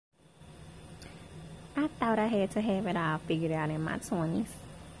I thought I had to have it all figured out in my 20s,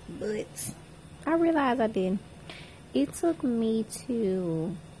 but I realized I didn't. It took me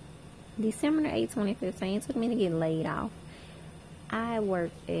to December the 8th, 2015. It took me to get laid off. I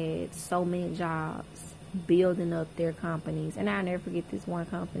worked at so many jobs building up their companies, and I'll never forget this one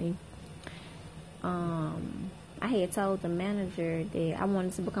company. I had told the manager that I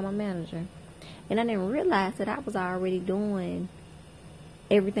wanted to become a manager, and I didn't realize that I was already doing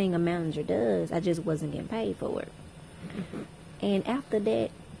everything a manager does. I just wasn't getting paid for it. And after that,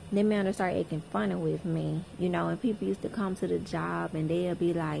 the manager started acting funny with me, and people used to come to the job and they'll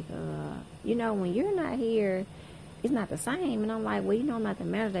be like, when you're not here, it's not the same. And I'm like, well, I'm not the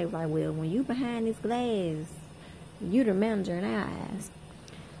manager. They were like, well, when you behind this glass, you the manager in our eyes.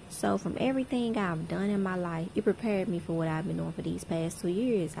 So from everything I've done in my life, it prepared me for what I've been doing for these past 2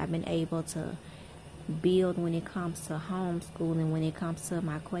 years. I've been able to build when it comes to homeschooling, when it comes to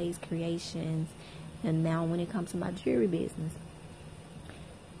my Quays creations, and now when it comes to my jewelry business.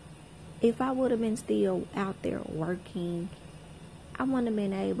 If I would have been still out there working, I wouldn't have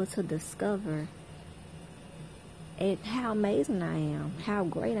been able to discover how amazing I am, how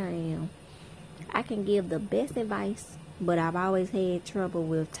great I am. I can give the best advice, but I've always had trouble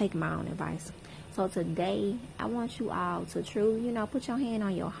with taking my own advice. So today, I want you all to truly, put your hand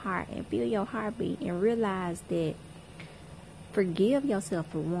on your heart and feel your heartbeat and realize that forgive yourself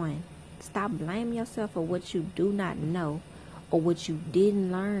for one. Stop blaming yourself for what you do not know or what you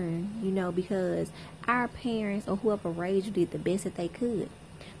didn't learn, because our parents or whoever raised you did the best that they could.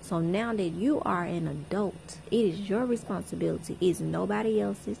 So now that you are an adult, it is your responsibility. It's nobody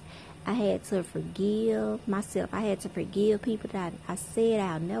else's. I had to forgive myself. I had to forgive people that I said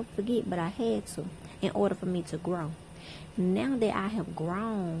I'll never forget, but I had to in order for me to grow. Now that I have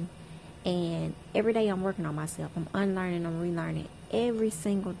grown, and every day I'm working on myself, I'm unlearning, I'm relearning every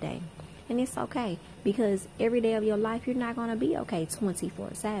single day. And it's okay, because every day of your life, you're not going to be okay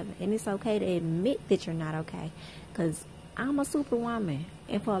 24/7. And it's okay to admit that you're not okay, because I'm a superwoman.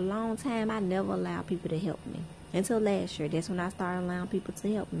 And for a long time, I never allowed people to help me. Until last year, that's when I started allowing people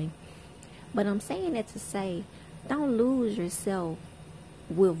to help me. But I'm saying that to say, don't lose yourself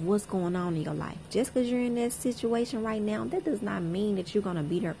with what's going on in your life. Just because you're in that situation right now, that does not mean that you're going to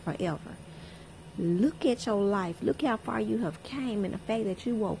be there forever. Look at your life. Look how far you have came, and the fact that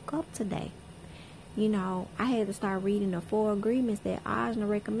you woke up today. I had to start reading the 4 agreements that Ajna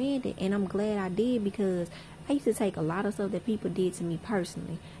recommended, and I'm glad I did, because I used to take a lot of stuff that people did to me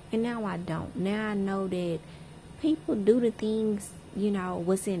personally, and now I don't. Now I know that people do the things,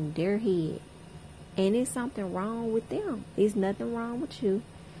 what's in their head, and it's something wrong with them. It's nothing wrong with you,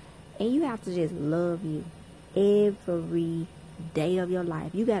 and you have to just love you every day of your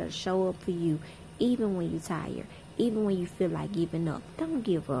life. You got to show up for you, even when you're tired, even when you feel like giving up. Don't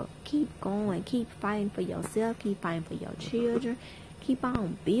give up. Keep going. Keep fighting for yourself. Keep fighting for your children. Keep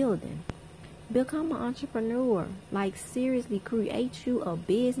on building. Become an entrepreneur. Like, seriously, create you a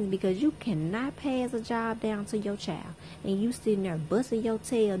business, because you cannot pass a job down to your child. And you sitting there busting your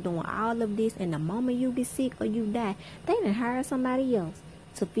tail doing all of this, and the moment you get sick or you die, they done hire somebody else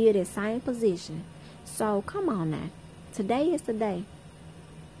to fill that same position. So, come on now. Today is the day.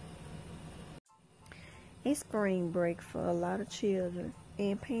 It's spring break for a lot of children.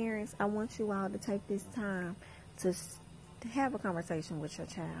 And parents, I want you all to take this time to have a conversation with your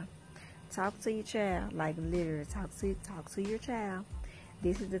child. Talk to your child, like literally talk to your child.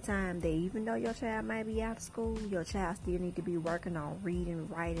 This is the time that even though your child might be out of school, your child still need to be working on reading,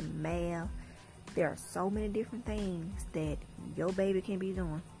 writing, math. There are so many different things that your baby can be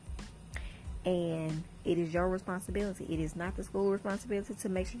doing. And it is your responsibility. It is not the school responsibility to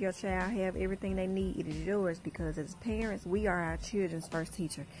make sure your child have everything they need. It is yours, because as parents, we are our children's first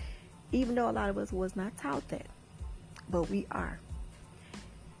teacher. Even though a lot of us was not taught that, but we are.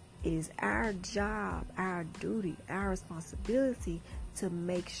 It is our job, our duty, our responsibility to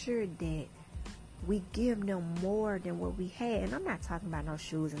make sure that we give them more than what we had. And I'm not talking about no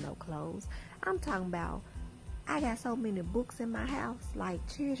shoes and no clothes. I'm talking about, I got so many books in my house. Like,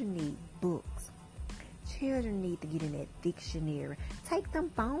 children need books. Children need to get in that dictionary. Take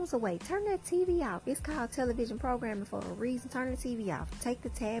them phones away. Turn that TV off. It's called television programming for a reason. Turn the TV off. Take the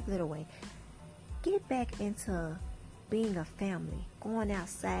tablet away. Get back into being a family, going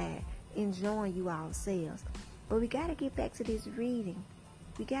outside, enjoying you ourselves. But we got to get back to this reading.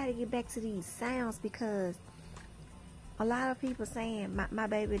 We got to get back to these sounds, because a lot of people saying, my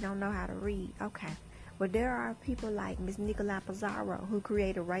baby don't know how to read. Okay. But there are people like Miss Nicola Pizarro, who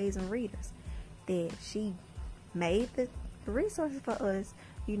created Raising Readers, that she made the resources for us,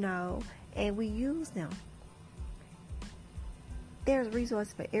 and we use them. There's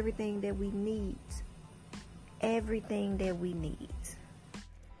resources for everything that we need everything that we need.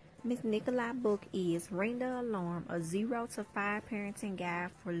 Miss Nicolai book is Ring the Alarm, a 0 to 5 parenting guide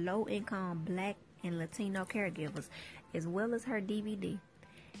for low-income Black and Latino caregivers, as well as her DVD.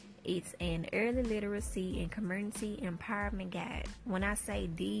 It's an early literacy and community empowerment guide. When I say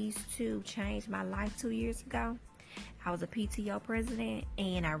these two changed my life 2 years ago, I was a PTO president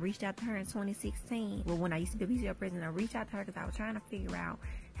and I reached out to her in 2016. Well, when I used to be a PTO president, I reached out to her because I was trying to figure out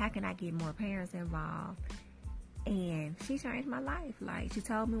how can I get more parents involved. And she changed my life. Like, she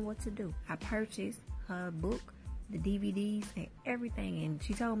told me what to do. I purchased her book, the DVDs, and everything. And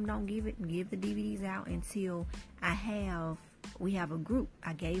she told me don't give the DVDs out until we have a group.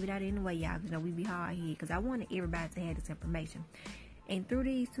 I gave it out anyway, y'all, because we be hard here, because I wanted everybody to have this information. And through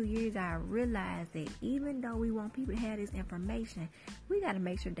these 2 years, I realized that even though we want people to have this information, we got to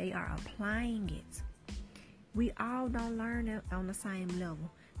make sure they are applying it. We all don't learn it on the same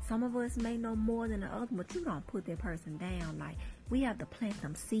level. Some of us may know more than the other, but you don't put that person down. Like, we have to plant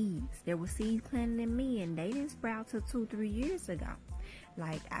them seeds. There were seeds planted in me, and they didn't sprout till 2-3 years ago.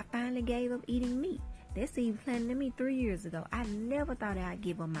 Like, I finally gave up eating meat. That seed planted in me 3 years ago. I never thought I'd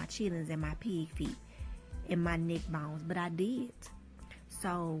give up my chitlins and my pig feet and my neck bones, but I did.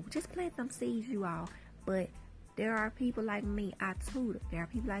 So, just plant them seeds, you all. But there are people like me, I tutor. There are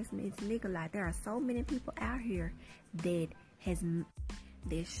people like Miss Nicolai. There are so many people out here that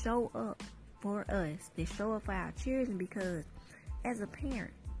show up for us, that show up for our children, because as a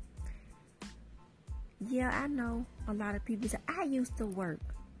parent, yeah, I know a lot of people say, I used to work.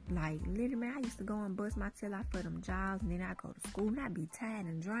 Like, literally, I used to go and bust my tail out for them jobs, and then I go to school, and I be tired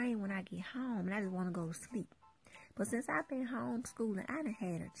and drained when I get home, and I just want to go to sleep. But since I've been homeschooling, I done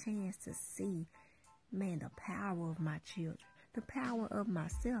had a chance to see, man, the power of my children, the power of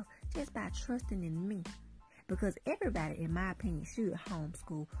myself, just by trusting in me. Because everybody, in my opinion, should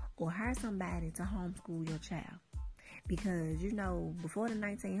homeschool or hire somebody to homeschool your child. Because, before the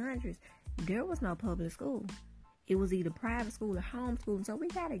 1900s, there was no public school. It was either private school or homeschooling. So we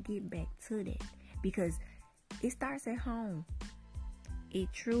got to get back to that, because it starts at home. It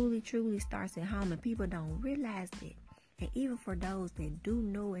truly, truly starts at home, and people don't realize that. And even for those that do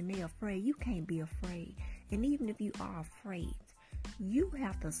know and they're afraid, you can't be afraid. And even if you are afraid, you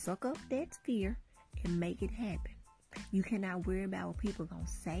have to suck up that fear and make it happen. You cannot worry about what people gonna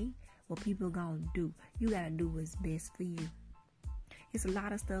say, what people gonna do. You gotta do what's best for you. It's a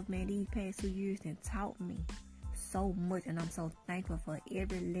lot of stuff, man, these past 2 years that taught me so much, and I'm so thankful for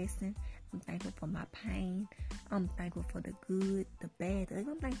every lesson. I'm thankful for my pain. I'm thankful for the good, the bad.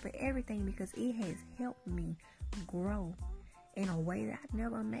 I'm thankful for everything, because it has helped me grow in a way that I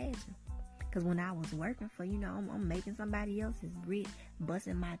never imagined. Because when I was working for, I'm making somebody else's rich,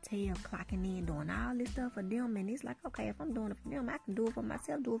 busting my tail, clocking in, doing all this stuff for them. And it's like, okay, if I'm doing it for them, I can do it for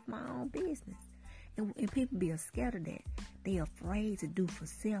myself, do it for my own business. And people be scared of that. They afraid to do for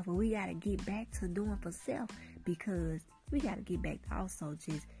self. But we got to get back to doing for self, because we got to get back to also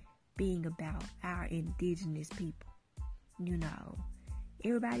just being about our indigenous people.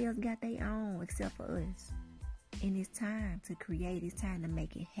 Everybody else got their own except for us. And it's time to create. It's time to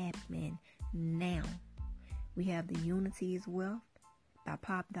make it happen now. We have The Unity is Wealth by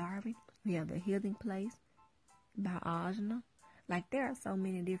Pop Darby. We have The Healing Place by Ajna. Like, there are so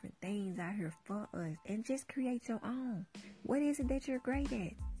many different things out here for us. And just create your own. What is it that you're great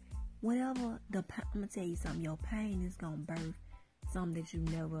at? Whatever I'm going to tell you something. Your pain is going to birth something that you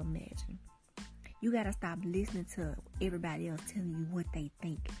never imagined. You got to stop listening to everybody else telling you what they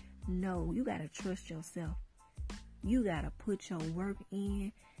think. No, you got to trust yourself. You got to put your work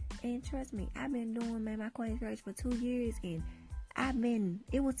in. And trust me, I've been doing my Queen's Race for 2 years. And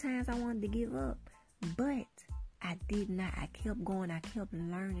it was times I wanted to give up. But I did not. I kept going. I kept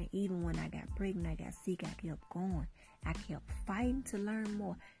learning. Even when I got pregnant, I got sick, I kept going. I kept fighting to learn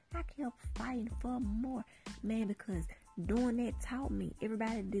more. I kept fighting for more. Man, because doing that taught me.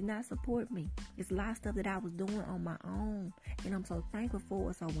 Everybody did not support me. It's a lot of stuff that I was doing on my own. And I'm so thankful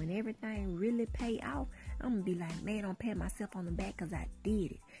for it. So when everything really pay off, I'm going to be like, man, I'm patting myself on the back because I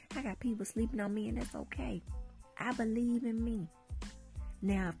did it. I got people sleeping on me, and that's okay. I believe in me.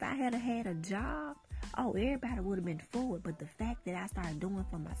 Now, if I had had a job, everybody would have been forward. But the fact that I started doing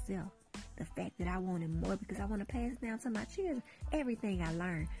for myself, the fact that I wanted more because I want to pass it down to my children, everything I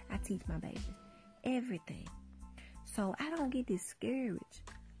learn, I teach my babies. Everything. So I don't get discouraged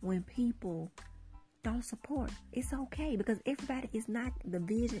when people don't support. It's okay, because everybody is not, the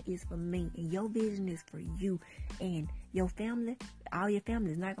vision is for me, and your vision is for you. And your family, all your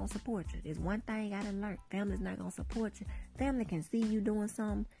family is not going to support you. There's one thing I done learned. Family's not going to support you. Family can see you doing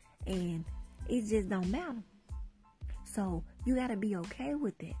something, and it just don't matter. So you got to be okay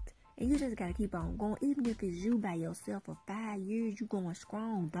with that. And you just gotta keep on going. Even if it's you by yourself for 5 years, you going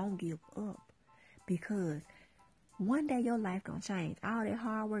strong. Don't give up. Because one day your life gonna change. All that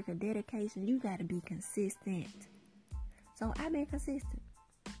hard work and dedication, you gotta be consistent. So I've been consistent.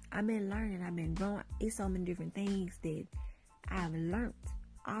 I've been learning. I've been growing. It's so many different things that I've learned.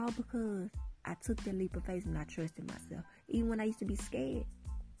 All because I took that leap of faith and I trusted myself. Even when I used to be scared.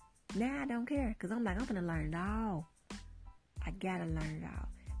 Now I don't care. Because I'm like, I'm gonna learn it all. I gotta learn it all.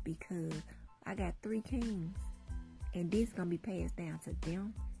 Because I got 3 kings. And this gonna be passed down to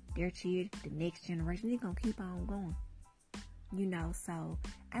them, their children, the next generation. They're gonna keep on going. You know, so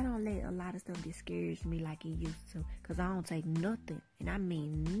I don't let a lot of stuff discourage me like it used to. Because I don't take nothing, and I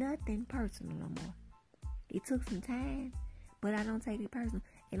mean nothing personal no more. It took some time, but I don't take it personal.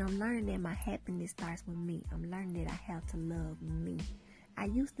 And I'm learning that my happiness starts with me. I'm learning that I have to love me. I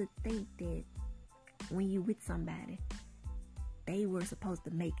used to think that when you with somebody, they were supposed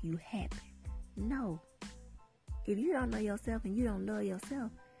to make you happy. No. If you don't know yourself and you don't love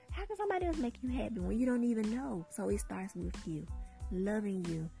yourself, how can somebody else make you happy when you don't even know? So it starts with you. Loving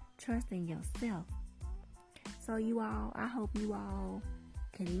you. Trusting yourself. So you all, I hope you all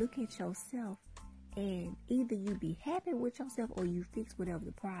can look at yourself and either you be happy with yourself or you fix whatever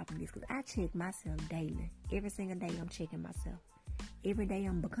the problem is. Because I check myself daily. Every single day I'm checking myself. Every day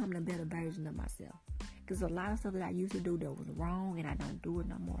I'm becoming a better version of myself. Because a lot of stuff that I used to do that was wrong and I don't do it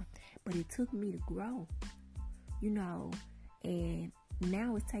no more. But it took me to grow. You know, and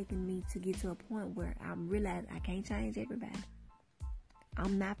now it's taking me to get to a point where I'm realizing I can't change everybody.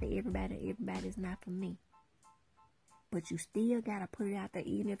 I'm not for everybody. Everybody's not for me. But you still got to put it out there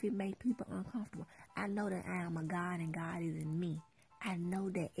even if it makes people uncomfortable. I know that I am a God and God is in me. I know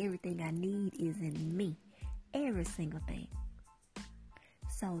that everything I need is in me. Every single thing.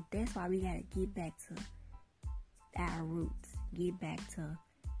 So that's why we got to get back to our roots. Get back to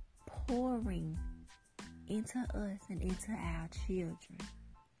pouring into us and into our children.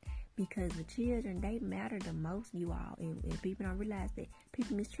 Because the children, they matter the most, you all. And people don't realize that.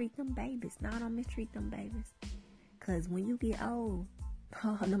 People mistreat them babies. No, don't mistreat them babies. Because when you get old,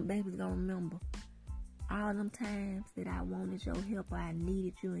 all them babies gonna remember. All them times that I wanted your help or I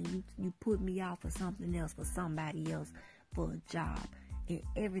needed you and you put me off for something else, for somebody else, for a job, and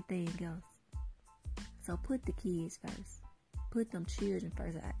everything else. So put the kids first. Put them children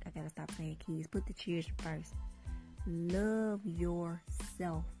first. I gotta stop saying kids. Put the children first. Love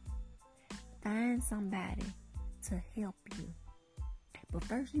yourself. Find somebody to help you. But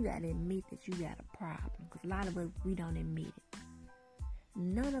first you gotta admit that you got a problem. Because a lot of us, we don't admit it.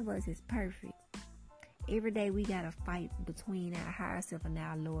 None of us is perfect. Every day we gotta fight between our higher self and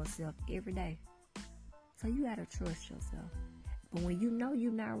our lower self. Every day. So you gotta trust yourself. But when you know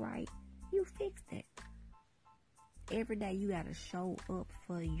you're not right, you fix that. Every day you gotta show up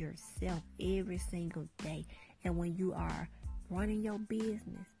for yourself every single day. And when you are running your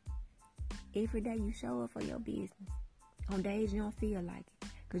business, every day you show up for your business. On days you don't feel like it.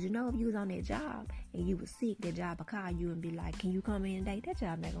 Because you know if you was on that job and you was sick, that job will call you and be like, can you come in today? That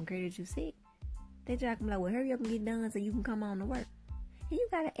job not going to care that you sick. That job can be like, well, hurry up and get done so you can come on to work. And you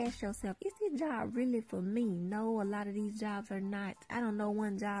got to ask yourself, is this job really for me? No, a lot of these jobs are not. I don't know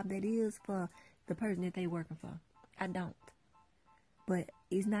one job that is for the person that they working for. I don't. But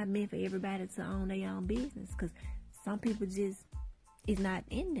it's not meant for everybody to own their own business. Because some people just, it's not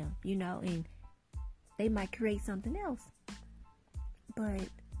in them, you know, and they might create something else. But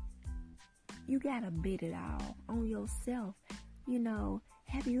you gotta bet it all on yourself. You know,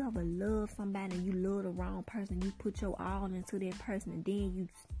 have you ever loved somebody and you love the wrong person? You put your all into that person and then you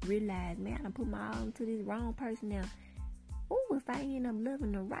realize, man, I done put my all into this wrong person now. Ooh, if I end up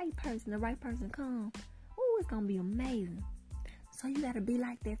loving the right person come, ooh, it's gonna be amazing. So you gotta be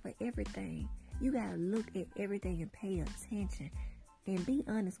like that for everything. You gotta look at everything and pay attention. And be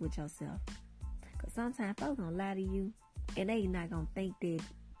honest with yourself. Because sometimes folks gonna lie to you and they not gonna think that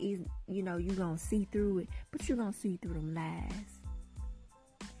is, you know, you gonna see through it, but you gonna see through them lies.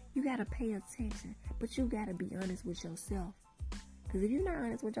 You gotta pay attention, but you gotta be honest with yourself. Because if you're not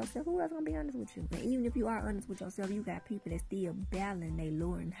honest with yourself, who else gonna be honest with you? And even if you are honest with yourself, you got people that still battling their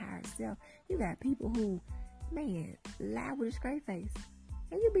lower and higher self. You got people who, man, lie with a straight face.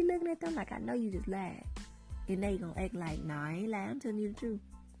 And you be looking at them like, I know you just lied. And they gonna act like, nah, I ain't lying, I'm telling you the truth.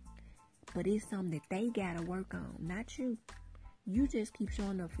 But it's something that they gotta work on, not you. You just keep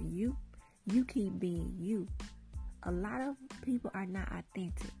showing up for you. You keep being you. A lot of people are not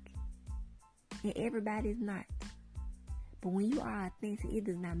authentic. And everybody's not. But when you are authentic, it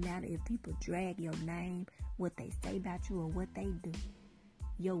does not matter if people drag your name, what they say about you, or what they do.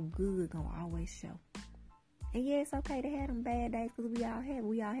 Your good gonna always show. And yeah, it's okay to have them bad days, because we all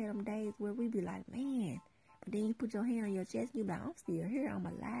had them days where we be like, man. But then you put your hand on your chest and you be like, I'm still here, I'm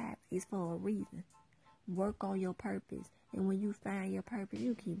alive. It's for a reason. Work on your purpose. And when you find your purpose,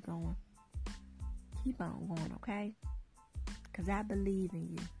 you keep going. Keep on going, okay? Because I believe in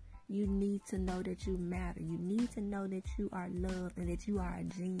you. You need to know that you matter. You need to know that you are loved and that you are a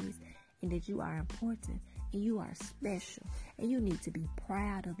genius and that you are important and you are special. And you need to be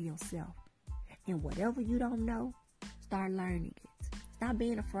proud of yourself. And whatever you don't know, start learning it. Stop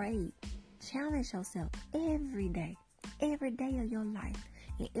being afraid. Challenge yourself every day of your life.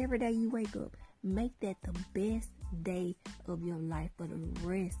 And every day you wake up, make that the best day of your life for the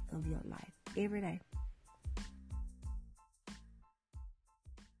rest of your life. Every day.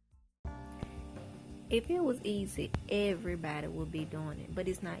 If it was easy, everybody would be doing it. But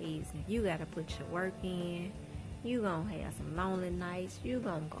it's not easy. You got to put your work in. You going to have some lonely nights. You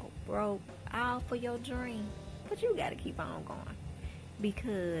going to go broke. All for your dream. But you got to keep on going.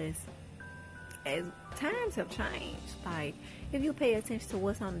 Because as times have changed, like if you pay attention to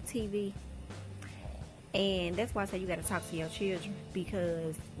what's on the TV, and that's why I say you got to talk to your children,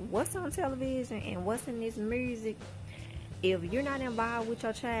 because what's on television and what's in this music, if you're not involved with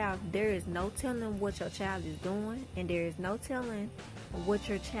your child, there is no telling what your child is doing, and there is no telling what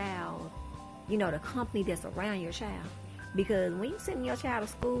your child, the company that's around your child. Because when you send your child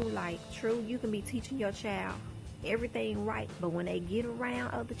to school, like true, you can be teaching your child everything right, but when they get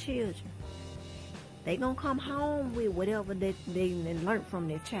around other children, they gonna come home with whatever they learned from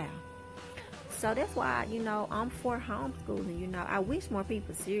their child. So that's why, I'm for homeschooling. I wish more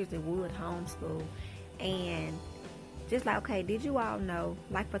people seriously would homeschool. And just like, okay, did you all know,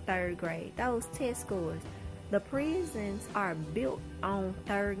 like for 3rd grade, those test scores, the prisons are built on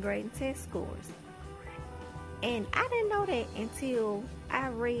 3rd grade test scores. And I didn't know that until I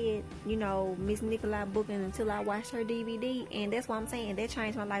read, Miss Nikolai book, and until I watched her DVD. And that's what I'm saying. That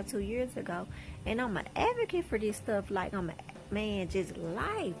changed my life 2 years ago. And I'm an advocate for this stuff. Like, just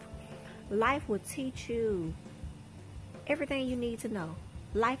life. Life will teach you everything you need to know.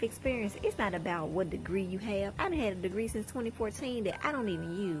 Life experience. It's not about what degree you have. I done had a degree since 2014 that I don't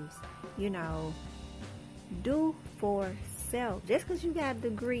even use. Do for self. Just because you got a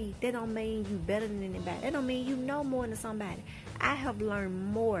degree, that don't mean you better than anybody. That don't mean you know more than somebody. I have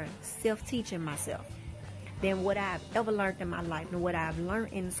learned more self-teaching myself than what I've ever learned in my life, and what I've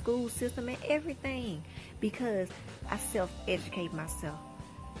learned in the school system and everything, because I self-educate myself.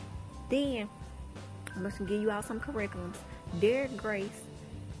 Then I'm just gonna give you all some curriculums. Derek Grace,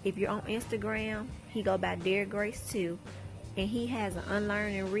 if you're on Instagram, he go by Derek Grace 2, and he has an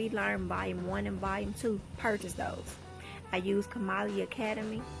Unlearn and Relearn Volume 1 and Volume 2. Purchase those. I use Kamali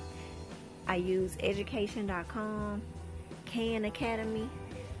Academy. I use education.com, Khan Academy.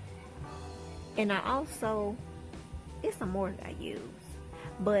 And I also, it's some more that I use.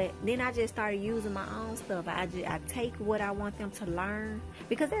 But then I just started using my own stuff. I take what I want them to learn,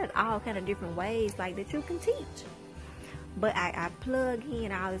 because there's all kind of different ways like that you can teach. But I plug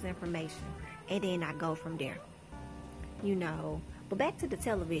in all this information, and then I go from there. But back to the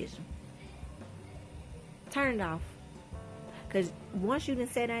television. Turn it off. Because once you done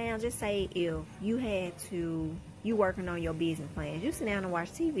sit down, just say if you working on your business plans, you sit down and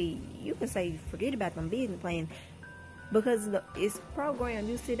watch TV, you can say forget about them business plans, because it's programmed.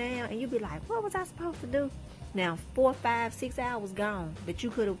 You sit down and you be like, what was I supposed to do? Now 4, 5, 6 hours gone that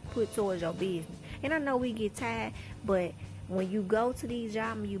you could have put towards your business. And I know we get tired, but when you go to these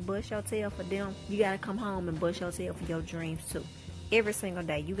jobs and you bust your tail for them, you got to come home and bust your tail for your dreams too. Every single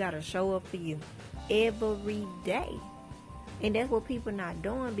day, you got to show up for you. Every day. And that's what people not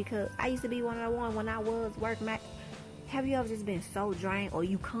doing, because I used to be one of the ones when I was working. Have you ever just been so drained, or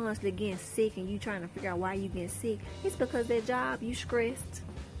you constantly getting sick and you trying to figure out why you getting sick? It's because that job, you stressed.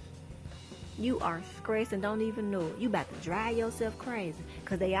 You are stressed and don't even know it. You about to drive yourself crazy,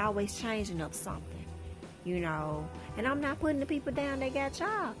 because they always changing up something, And I'm not putting the people down that got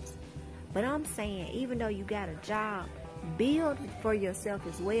jobs. But I'm saying, even though you got a job, build for yourself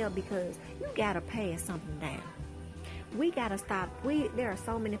as well, because you got to pass something down. We got to stop. There are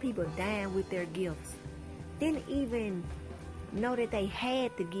so many people dying with their gifts. Didn't even know that they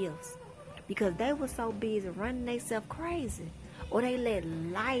had the gifts, because they were so busy running themselves crazy, or they let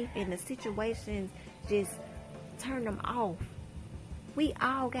life and the situations just turn them off. We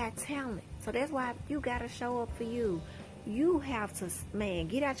all got talent, so that's why you got to show up for you. You have to,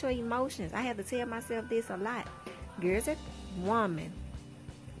 get out your emotions. I have to tell myself this a lot. Girls, a woman,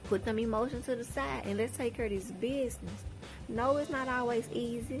 put them emotions to the side and let's take care of this business. No, it's not always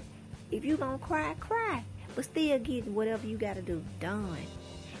easy. If you gonna cry, cry. But still get whatever you gotta do done.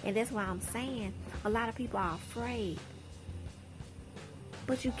 And that's why I'm saying a lot of people are afraid.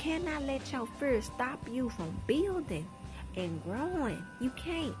 But you cannot let your fear stop you from building and growing. You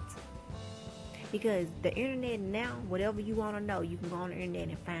can't. Because the internet now, whatever you want to know, you can go on the internet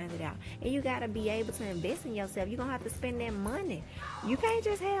and find it out. And you got to be able to invest in yourself. You're going to have to spend that money. You can't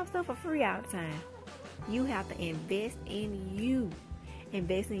just have stuff for free all the time. You have to invest in you.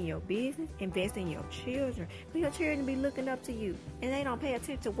 Invest in your business. Invest in your children. For your children be looking up to you. And they don't pay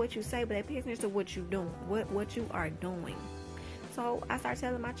attention to what you say, but they pay attention to what you doing, what you are doing. So I start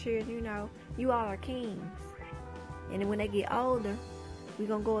telling my children, you all are kings. And then when they get older, we're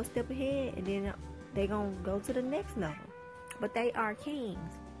going to go a step ahead, and then they're going to go to the next level. But they are kings.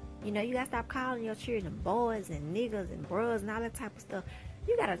 You got to stop calling your children boys and niggas and bros and all that type of stuff.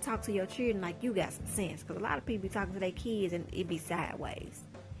 You got to talk to your children like you got some sense. Because a lot of people be talking to their kids and it be sideways.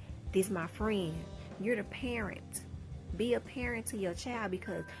 This my friend. You're the parent. Be a parent to your child,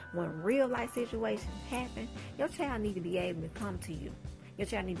 because when real life situations happen, your child need to be able to come to you. Your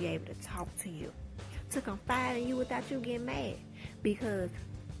child need to be able to talk to you, to confide in you without you getting mad. Because,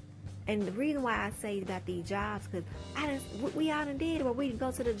 and the reason why I say about these jobs, because we all done did it, where we can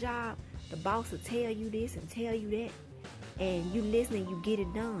go to the job, the boss will tell you this and tell you that, and you listen and you get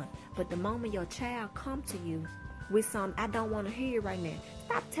it done. But the moment your child come to you with something, I don't want to hear right now,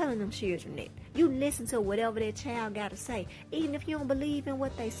 stop telling them children that. You listen to whatever that child got to say. Even if you don't believe in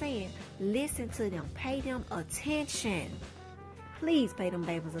what they saying, listen to them. Pay them attention. Please pay them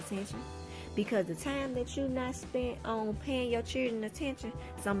babies attention. Because the time that you not spent on paying your children attention,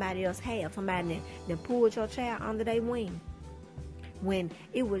 somebody else have. Somebody that pulled your child under their wing. When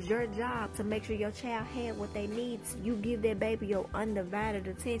it was your job to make sure your child had what they need, you give that baby your undivided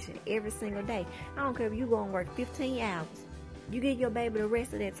attention every single day. I don't care if you go and work 15 hours. You give your baby the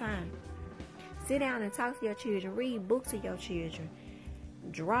rest of that time. Sit down and talk to your children. Read books to your children.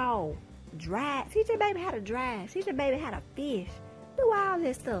 Draw. Drive. Teach your baby how to drive. Teach your baby how to fish. Do all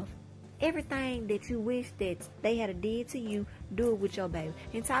this stuff. Everything that you wish that they had did to you, do it with your baby.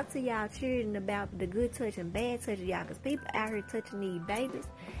 And talk to y'all children about the good touch and bad touch of y'all. Because people out here touching these babies.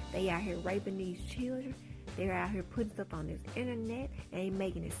 They out here raping these children. They're out here putting stuff on this internet and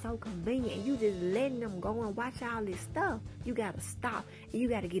making it so convenient. And you just letting them go and watch all this stuff. You got to stop. And you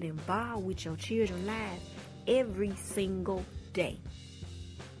got to get involved with your children's lives every single day.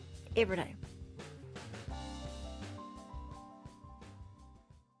 Every day.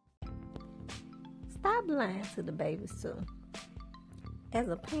 Stop lying to the babies too. As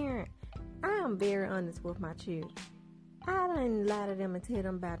a parent, I am very honest with my children. I don't lie to them and tell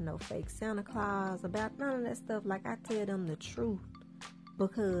them about no fake Santa Claus, about none of that stuff. Like, I tell them the truth.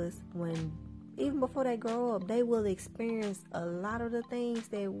 Because even before they grow up, they will experience a lot of the things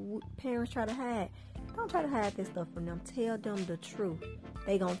that parents try to hide. Don't try to hide this stuff from them. Tell them the truth.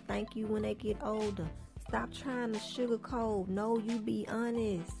 They gonna thank you when they get older. Stop trying to sugarcoat. No, you be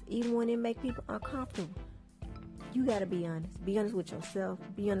honest. Even when it make people uncomfortable. You gotta be honest. Be honest with yourself.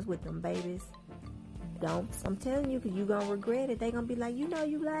 Be honest with them babies. I'm telling you, because you gonna regret it. They gonna be like, you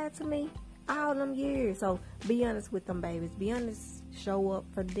lied to me all them years. So be honest with them babies. Be honest. Show up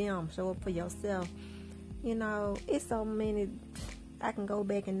for them. Show up for yourself. It's so many. I can go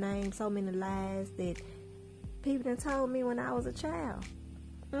back and name so many lies that people done told me when I was a child.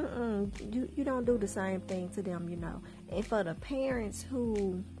 You don't do the same thing to them, And for the parents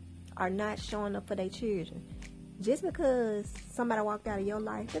who are not showing up for their children, just because somebody walked out of your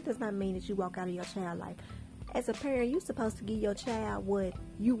life, that does not mean that you walk out of your child's life. As a parent, you're supposed to give your child what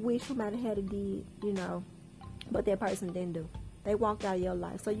you wish somebody had did, but that person didn't do. They walked out of your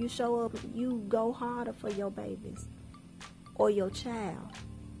life. So you show up, you go harder for your babies or your child.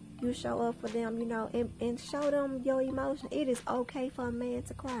 You show up for them, and show them your emotion. It is okay for a man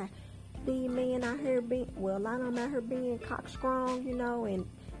to cry. These men out here a lot of them out here being cockstrong, and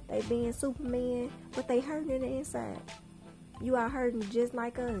they being Superman, but they hurting in the inside. You are hurting just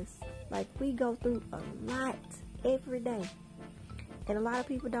like us. Like, we go through a lot every day. And a lot of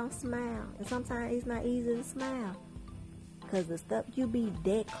people don't smile. And sometimes it's not easy to smile. Because the stuff, you be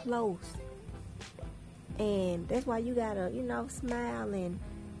that close. And that's why you gotta, smile and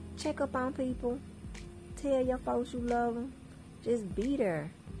check up on people. Tell your folks you love them. Just be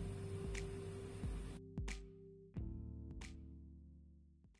there.